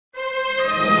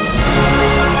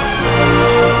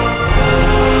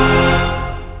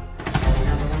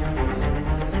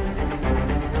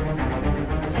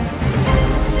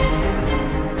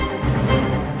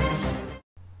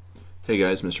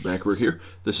guys, Mr. Macro here.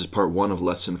 This is part 1 of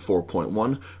lesson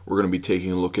 4.1. We're going to be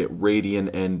taking a look at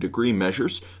radian and degree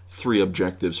measures. 3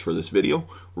 objectives for this video.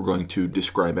 We're going to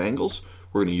describe angles,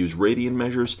 we're going to use radian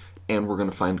measures, and we're going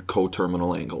to find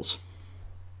coterminal angles.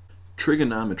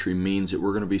 Trigonometry means that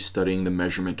we're going to be studying the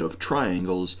measurement of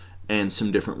triangles and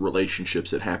some different relationships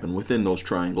that happen within those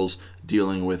triangles,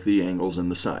 dealing with the angles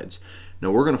and the sides. Now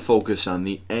we're going to focus on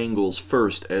the angles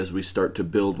first as we start to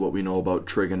build what we know about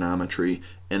trigonometry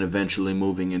and eventually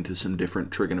moving into some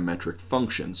different trigonometric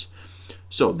functions.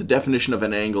 So the definition of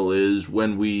an angle is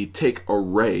when we take a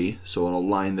ray, so a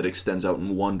line that extends out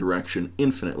in one direction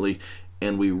infinitely,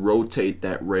 and we rotate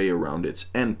that ray around its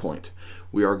endpoint.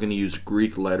 We are going to use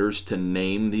Greek letters to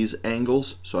name these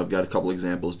angles. So I've got a couple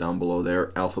examples down below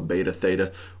there, alpha, beta,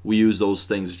 theta. We use those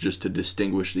things just to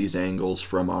distinguish these angles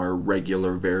from our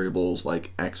regular variables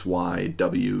like x, y,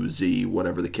 w, z,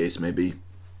 whatever the case may be.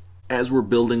 As we're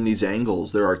building these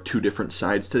angles, there are 2 different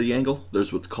sides to the angle.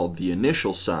 There's what's called the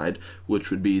initial side,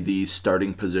 which would be the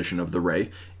starting position of the ray.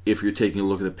 If you're taking a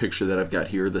look at the picture that I've got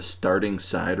here, the starting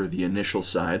side or the initial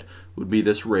side would be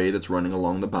this ray that's running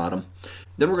along the bottom.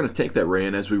 Then we're going to take that ray,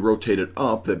 and as we rotate it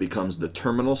up, that becomes the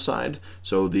terminal side,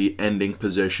 so the ending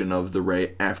position of the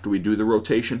ray after we do the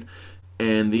rotation,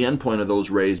 and the end point of those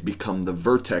rays become the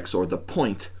vertex or the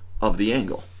point of the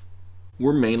angle.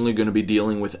 We're mainly going to be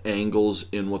dealing with angles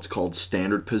in what's called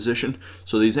standard position.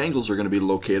 So these angles are going to be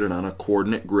located on a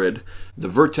coordinate grid. The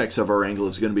vertex of our angle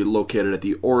is going to be located at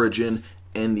the origin,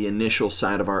 and the initial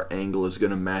side of our angle is going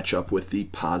to match up with the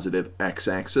positive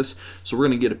x-axis. So we're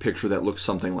going to get a picture that looks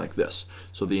something like this.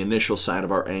 So the initial side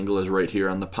of our angle is right here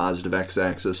on the positive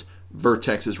x-axis,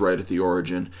 vertex is right at the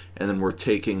origin, and then we're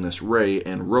taking this ray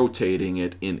and rotating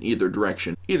it in either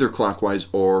direction, either clockwise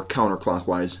or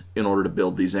counterclockwise, in order to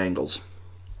build these angles.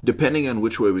 Depending on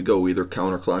which way we go, either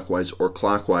counterclockwise or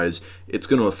clockwise, it's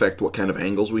going to affect what kind of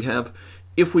angles we have.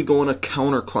 If we go in a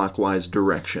counterclockwise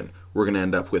direction, we're going to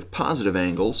end up with positive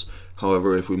angles.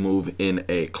 However, if we move in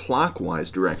a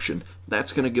clockwise direction,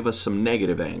 that's going to give us some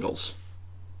negative angles.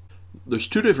 There's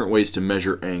 2 different ways to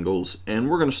measure angles, and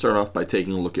we're going to start off by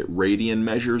taking a look at radian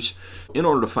measures. In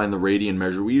order to find the radian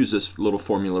measure, we use this little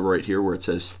formula right here where it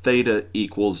says theta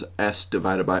equals s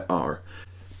divided by r.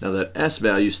 Now that s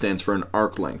value stands for an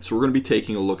arc length, so we're going to be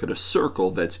taking a look at a circle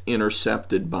that's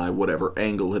intercepted by whatever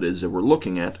angle it is that we're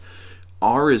looking at.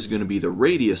 R is going to be the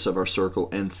radius of our circle,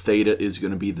 and theta is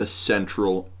going to be the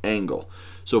central angle.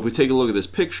 So if we take a look at this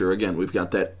picture, again, we've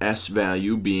got that S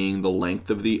value being the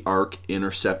length of the arc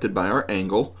intercepted by our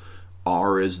angle.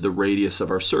 R is the radius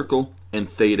of our circle, and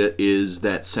theta is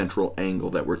that central angle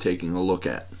that we're taking a look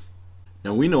at.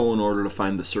 Now we know in order to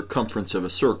find the circumference of a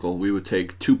circle, we would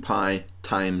take 2 pi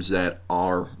times that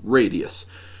R radius.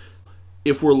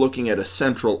 If we're looking at a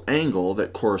central angle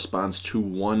that corresponds to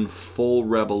 1 full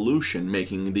revolution,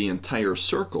 making the entire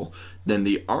circle, then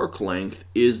the arc length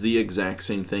is the exact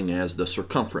same thing as the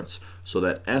circumference. So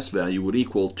that S value would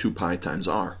equal 2 pi times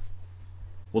R.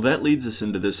 Well, that leads us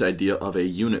into this idea of a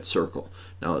unit circle.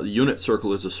 Now, a unit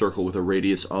circle is a circle with a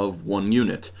radius of 1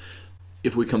 unit.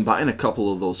 If we combine a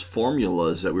couple of those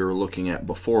formulas that we were looking at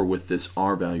before with this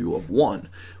R value of 1,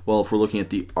 well, if we're looking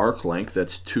at the arc length,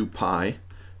 that's 2 pi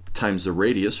times the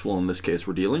radius. Well, in this case,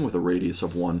 we're dealing with a radius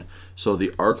of 1, so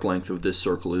the arc length of this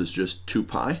circle is just 2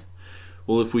 pi.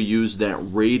 Well, if we use that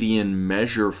radian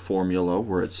measure formula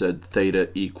where it said theta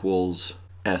equals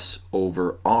s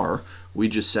over r, we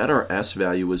just set our s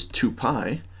value as 2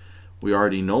 pi. We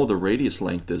already know the radius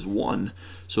length is 1,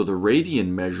 so the radian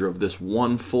measure of this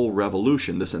 1 full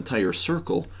revolution, this entire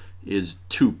circle, is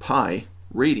 2 pi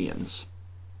radians.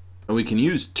 And we can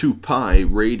use 2 pi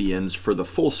radians for the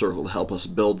full circle to help us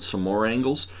build some more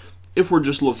angles. If we're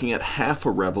just looking at half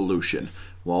a revolution,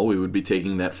 well, we would be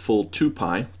taking that full 2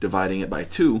 pi, dividing it by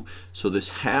 2, so this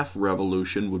half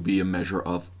revolution would be a measure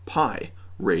of pi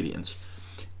radians.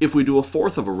 If we do a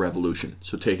fourth of a revolution,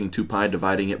 so taking 2 pi,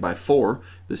 dividing it by 4,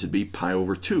 this would be pi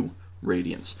over 2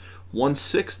 radians.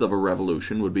 1/6 of a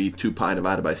revolution would be 2 pi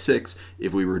divided by 6.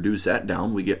 If we reduce that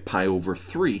down, we get pi over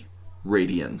 3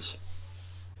 radians.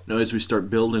 Now, as we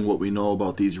start building what we know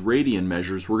about these radian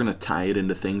measures, we're going to tie it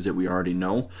into things that we already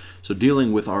know. So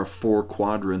dealing with our 4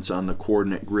 quadrants on the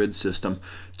coordinate grid system,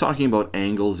 talking about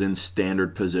angles in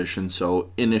standard position, so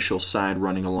initial side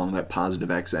running along that positive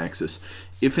x-axis.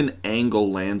 If an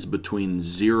angle lands between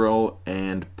 0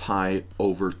 and pi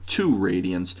over 2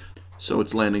 radians, so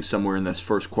it's landing somewhere in this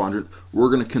first quadrant,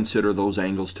 we're going to consider those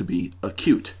angles to be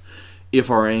acute. If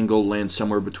our angle lands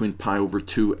somewhere between pi over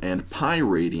 2 and pi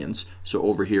radians, so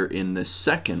over here in this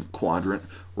second quadrant,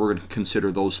 we're going to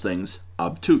consider those things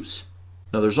obtuse.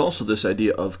 Now there's also this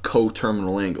idea of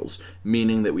coterminal angles,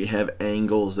 meaning that we have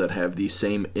angles that have the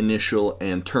same initial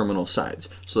and terminal sides.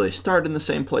 So they start in the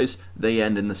same place, they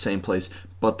end in the same place,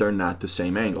 but they're not the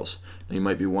same angles. Now you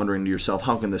might be wondering to yourself,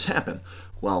 how can this happen?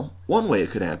 Well, one way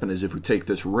it could happen is if we take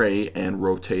this ray and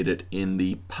rotate it in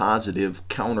the positive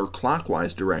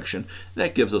counterclockwise direction.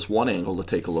 That gives us one angle to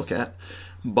take a look at.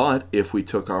 But if we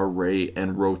took our ray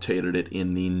and rotated it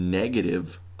in the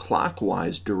negative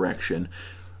clockwise direction,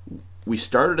 we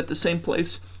started at the same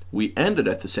place, we ended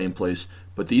at the same place,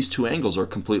 but these two angles are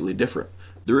completely different.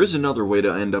 There is another way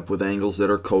to end up with angles that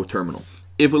are coterminal.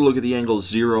 If we look at the angles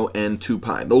 0 and 2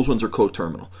 pi, those ones are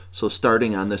coterminal. So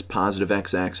starting on this positive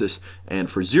x-axis, and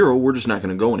for 0, we're just not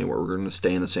going to go anywhere. We're going to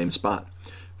stay in the same spot.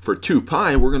 For 2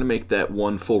 pi, we're going to make that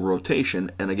one full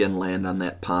rotation, and again land on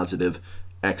that positive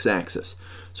x-axis.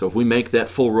 So if we make that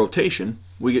full rotation,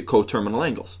 we get coterminal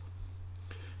angles.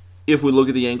 If we look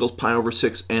at the angles pi over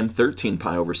 6 and 13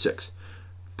 pi over 6,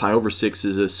 pi over 6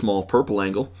 is a small purple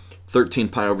angle, 13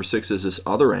 pi over 6 is this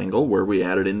other angle where we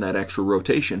added in that extra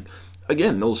rotation.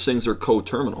 Again, those things are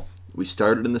coterminal. We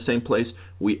started in the same place,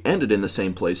 we ended in the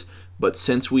same place, but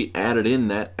since we added in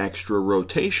that extra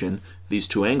rotation, these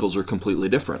two angles are completely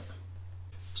different.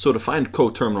 So to find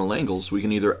coterminal angles, we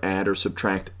can either add or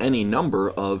subtract any number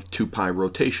of 2 pi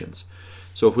rotations.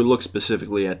 So if we look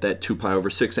specifically at that 2 pi over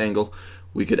 6 angle,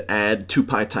 we could add 2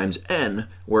 pi times n,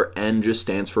 where n just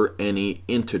stands for any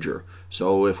integer.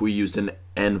 So if we used an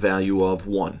n value of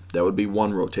 1, that would be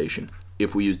 1 rotation.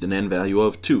 If we used an n value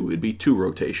of 2, it'd be 2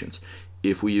 rotations.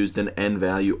 If we used an n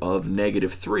value of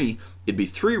negative 3, it'd be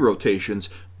 3 rotations,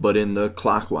 but in the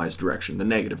clockwise direction, the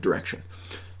negative direction.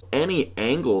 Any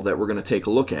angle that we're going to take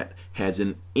a look at has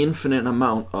an infinite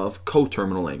amount of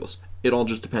coterminal angles. It all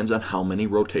just depends on how many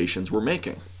rotations we're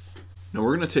making. Now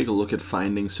we're going to take a look at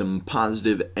finding some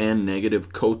positive and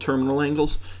negative coterminal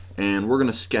angles, and we're going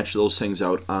to sketch those things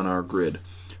out on our grid.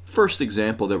 First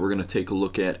example that we're going to take a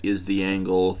look at is the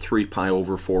angle 3 pi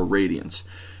over 4 radians.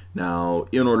 Now,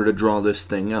 in order to draw this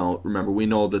thing out, remember we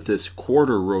know that this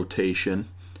quarter rotation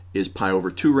is pi over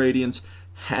 2 radians,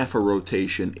 half a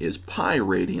rotation is pi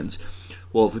radians.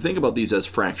 Well, if we think about these as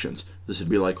fractions, this would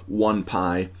be like 1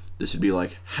 pi, this would be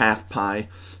like half pi,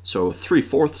 so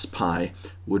 3/4 pi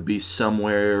would be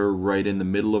somewhere right in the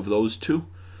middle of those two.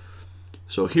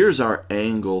 So here's our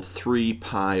angle 3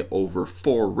 pi over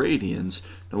 4 radians,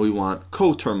 and we want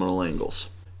coterminal angles.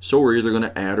 So we're either going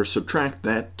to add or subtract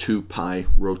that 2 pi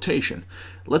rotation.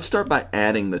 Let's start by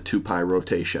adding the 2 pi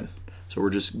rotation. So we're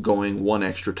just going one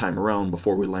extra time around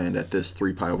before we land at this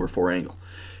 3 pi over 4 angle.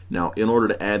 Now, in order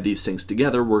to add these things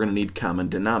together, we're going to need common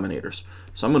denominators.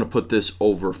 So I'm going to put this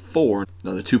over 4.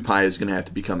 Now the 2 pi is going to have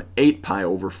to become 8 pi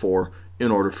over 4 in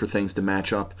order for things to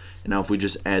match up. And now if we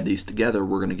just add these together,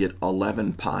 we're going to get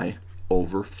 11 pi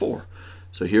over 4.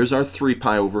 So here's our 3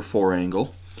 pi over 4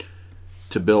 angle.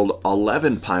 To build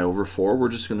 11 pi over 4, we're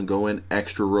just going to go in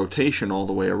extra rotation all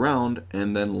the way around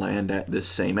and then land at this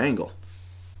same angle.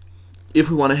 If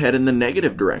we want to head in the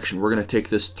negative direction, we're going to take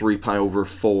this 3 pi over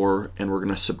 4 and we're going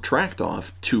to subtract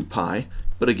off 2 pi.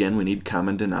 But again, we need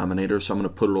common denominators, so I'm going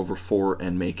to put it over 4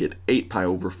 and make it 8 pi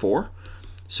over 4.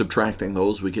 Subtracting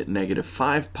those, we get negative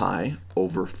 5 pi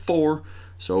over 4.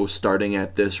 So starting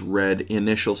at this red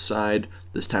initial side,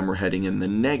 this time we're heading in the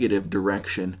negative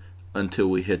direction until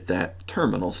we hit that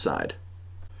terminal side.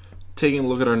 Taking a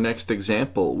look at our next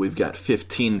example, we've got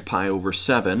 15 pi over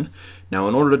 7. Now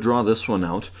in order to draw this one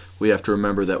out, we have to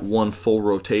remember that one full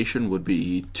rotation would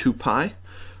be 2 pi.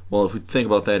 Well, if we think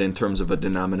about that in terms of a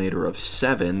denominator of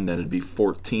 7, that would be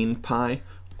 14 pi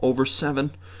over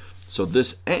 7. So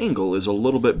this angle is a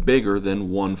little bit bigger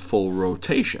than one full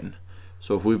rotation.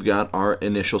 So if we've got our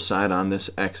initial side on this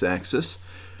x-axis,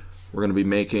 we're going to be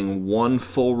making one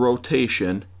full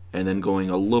rotation and then going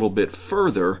a little bit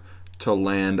further to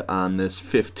land on this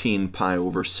 15 pi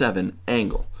over 7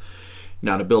 angle.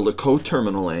 Now to build a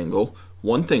coterminal angle,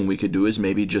 one thing we could do is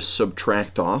maybe just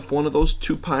subtract off one of those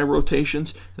 2 pi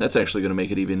rotations. That's actually going to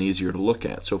make it even easier to look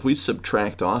at. So if we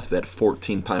subtract off that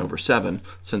 14 pi over 7,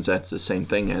 since that's the same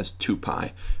thing as 2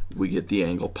 pi, we get the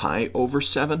angle pi over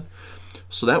 7.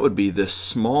 So that would be this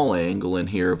small angle in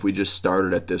here if we just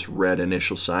started at this red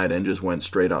initial side and just went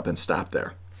straight up and stopped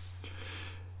there.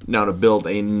 Now to build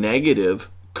a negative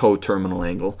coterminal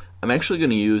angle, I'm actually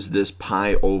going to use this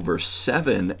pi over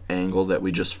 7 angle that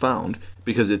we just found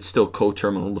because it's still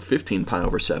coterminal to 15 pi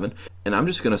over 7, and I'm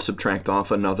just going to subtract off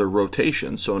another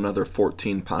rotation, so another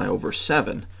 14 pi over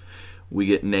 7. We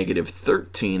get negative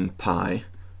 13 pi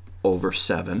over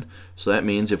 7, so that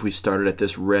means if we started at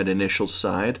this red initial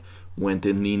side, went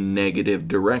in the negative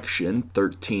direction,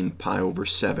 13 pi over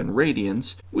 7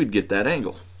 radians, we'd get that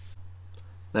angle.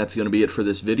 That's going to be it for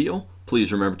this video.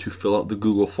 Please remember to fill out the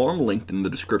Google form linked in the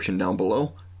description down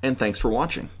below, and thanks for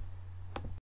watching.